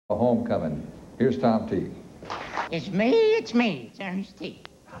Homecoming. Here's Tom T. It's me, it's Ernest T.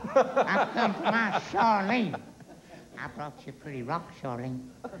 I've come from my Charlene. I brought you a pretty rock, Charlene.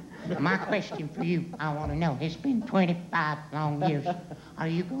 My question for you, I want to know, it's been 25 long years. Are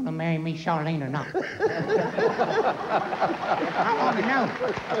you going to marry me, Charlene, or not? I want to know.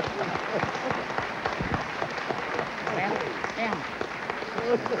 Well, tell me. You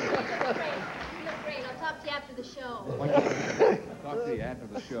look great. I'll talk to you after the show. Talk to you after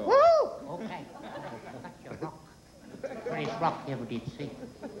the show. Woo! Okay. That's your rock. Greatest rock you ever did see.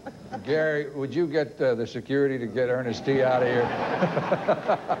 Gary, would you get the security to get Ernest T. out of here?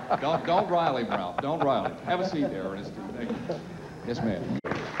 Don't rile him, Ralph. Don't rile him. Have a seat there, Ernest T. Thank you. Yes, ma'am.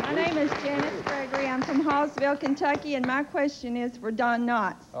 My name is Janice Gregory. I'm from Hallsville, Kentucky, and my question is for Don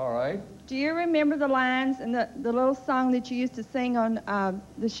Knotts. All right. Do you remember the lines in the little song that you used to sing on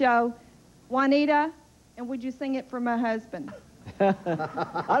the show, Juanita? And would you sing it for my husband? I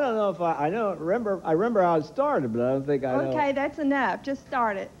don't know if I remember how it started, but I don't think I know. Okay, that's enough. Just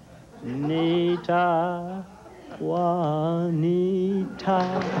start it. Nita, Juanita.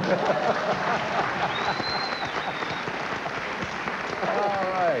 All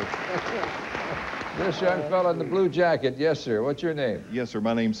right. This young fella in the blue jacket. Yes, sir. What's your name? Yes, sir.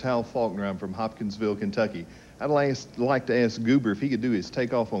 My name's Hal Faulkner. I'm from Hopkinsville, Kentucky. I'd like to ask Goober if he could do his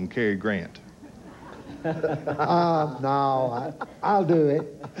takeoff on Cary Grant. No, I'll do it.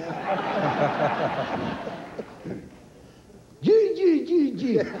 Gee.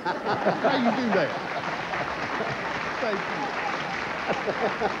 How you do that? Thank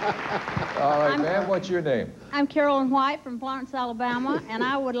you. All right, ma'am. What's your name? I'm Carolyn White from Florence, Alabama, and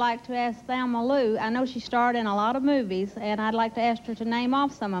I would like to ask Thelma Lou. I know she starred in a lot of movies, and I'd like to ask her to name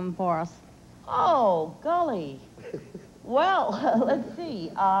off some of them for us. Oh, golly. Well, let's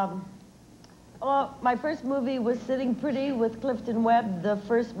see. Well, my first movie was Sitting Pretty with Clifton Webb, the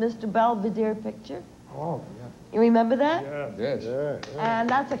first Mr. Belvedere picture. Oh, yeah. You remember that? Yeah. Yes. Yeah. And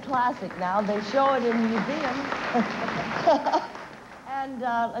that's a classic now. They show it in museums. And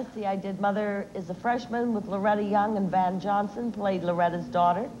let's see, I did Mother is a Freshman with Loretta Young, and Van Johnson played Loretta's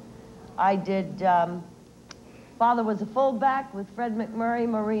daughter. I did Father was a Fullback with Fred McMurray,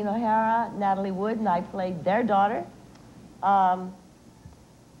 Maureen O'Hara, Natalie Wood, and I played their daughter.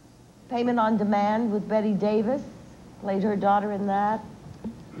 Payment on Demand with Betty Davis, played her daughter in that.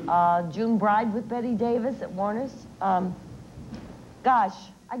 June Bride with Betty Davis at Warner's. Gosh,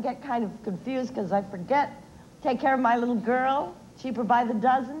 I get kind of confused because I forget. Take Care of My Little Girl, Cheaper by the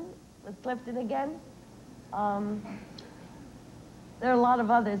Dozen with Clifton again. There are a lot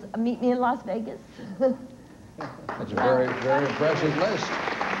of others. Meet Me in Las Vegas. That's a very, very impressive list.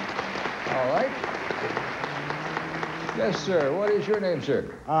 All right. Yes, sir. What is your name,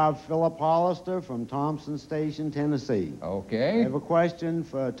 sir? Philip Hollister from Thompson Station, Tennessee. Okay. I have a question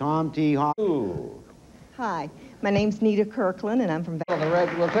for Tom T. Hi, my name's Nita Kirkland, and I'm from...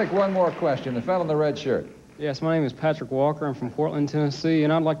 We'll take one more question. The fellow in the red shirt. Yes, my name is Patrick Walker. I'm from Portland, Tennessee,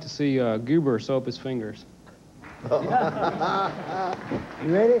 and I'd like to see Goober soap his fingers. You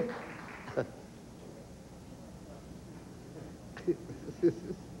ready?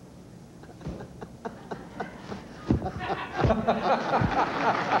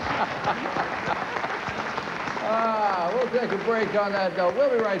 We'll take a break on that note. We'll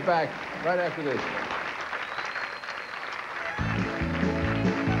be right back right after this.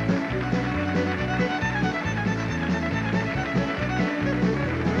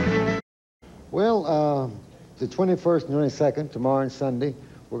 Well, the 21st and 22nd, tomorrow and Sunday,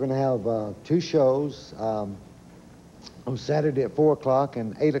 we're going to have two shows. On Saturday at 4 o'clock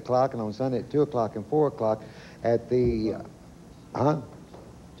and 8 o'clock, and on Sunday at 2 o'clock and 4 o'clock at the... 2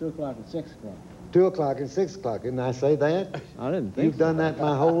 o'clock and 6 o'clock. 2 o'clock and 6 o'clock. Didn't I say that? I didn't think You've done that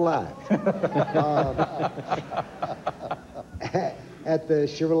my whole life. At the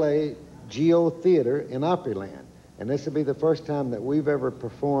Chevrolet Geo Theater in Opryland. And this will be the first time that we've ever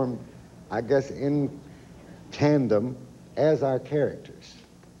performed, I guess, in tandem as our characters.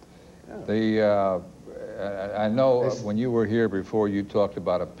 I know when you were here before, you talked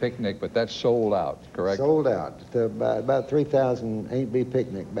about a picnic, but that's sold out, correct? Sold out. About 3,000 A&B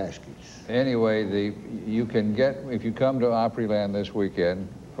picnic baskets. Anyway, you can get, if you come to Opryland this weekend,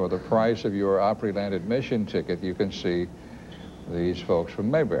 for the price of your Opryland admission ticket, you can see these folks from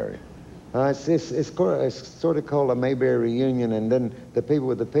Mayberry. It's sort of called a Mayberry reunion, and then the people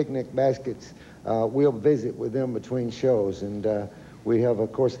with the picnic baskets, we'll visit with them between shows, and we have,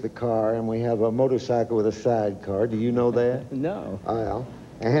 of course, the car, and we have a motorcycle with a sidecar. Do you know that? No. Well,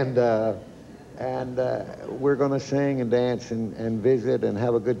 and we're going to sing and dance and visit and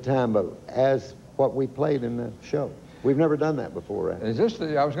have a good time, but as what we played in the show. We've never done that before, right? Is this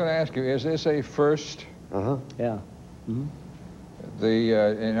I was going to ask you, is this a first? Uh-huh. Yeah. Mm-hmm.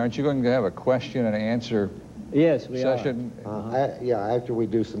 And aren't you going to have a question and answer Yes, we session? Yeah, after we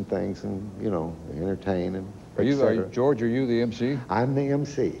do some things and, you know, entertain and George, are you the MC? I'm the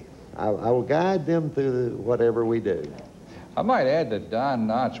MC. I will guide them through whatever we do. I might add that Don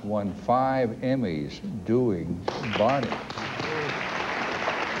Knotts won 5 Emmys doing Barney.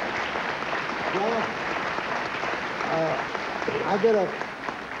 Well, I get up,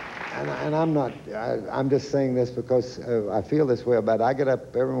 and I'm just saying this because I feel this way about it. I get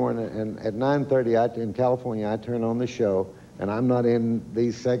up every morning, and at 9:30 in California, I turn on the show, and I'm not in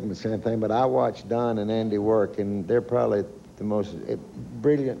these segments or anything, but I watch Don and Andy work, and they're probably the most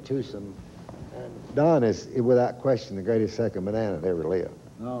brilliant twosome. And Don is, without question, the greatest second banana that ever lived.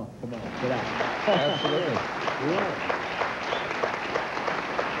 Oh, come on, get out. Absolutely. Yeah.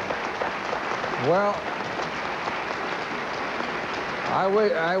 Well,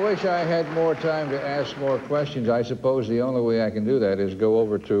 I wish I had more time to ask more questions. I suppose the only way I can do that is go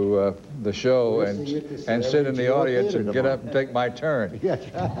over to the show and sit in the audience and get up and take my turn. That's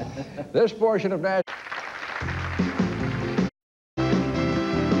right. This portion of Nashville.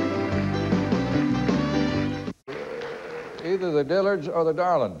 Either the Dillards or the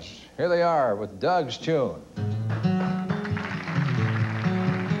Darlings. Here they are with Doug's tune.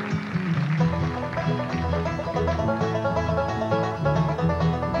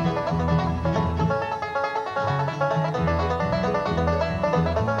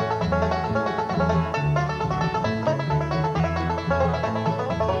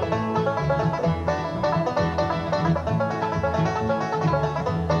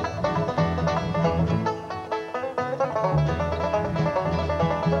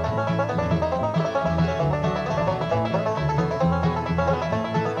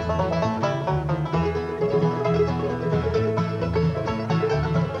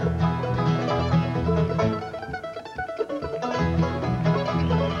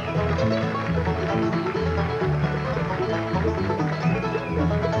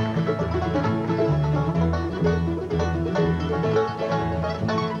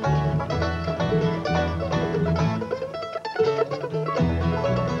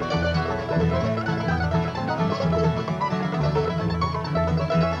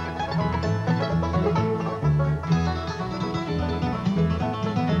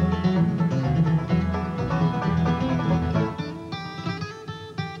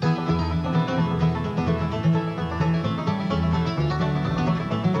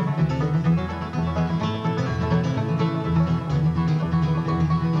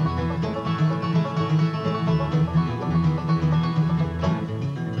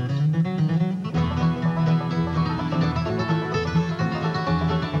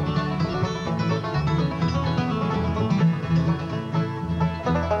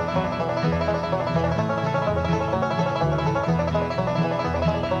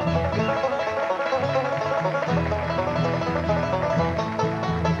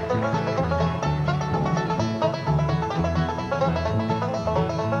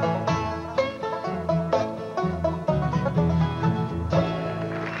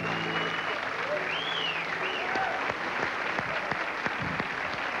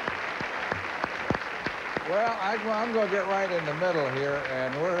 Well, I'm going to get right in the middle here,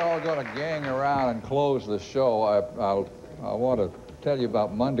 and we're all going to gang around and close the show. I want to tell you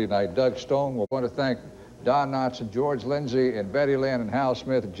about Monday night. Doug Stone. We want to thank Don Knotts and George Lindsay and Betty Lynn and Hal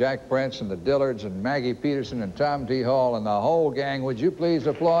Smith and Jack Prince and the Dillards and Maggie Peterson and Tom T. Hall and the whole gang. Would you please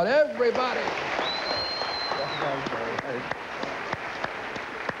applaud everybody?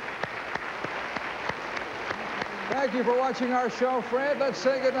 Thank you for watching our show, Fred. Let's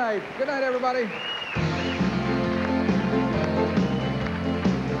say good night. Good night, everybody.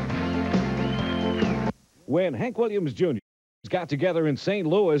 When Hank Williams Jr. got together in St.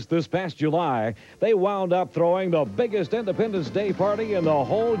 Louis this past July, they wound up throwing the biggest Independence Day party in the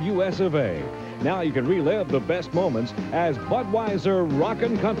whole U.S. of A. Now you can relive the best moments as Budweiser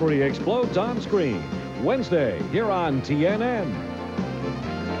Rockin' Country explodes on screen. Wednesday, here on TNN.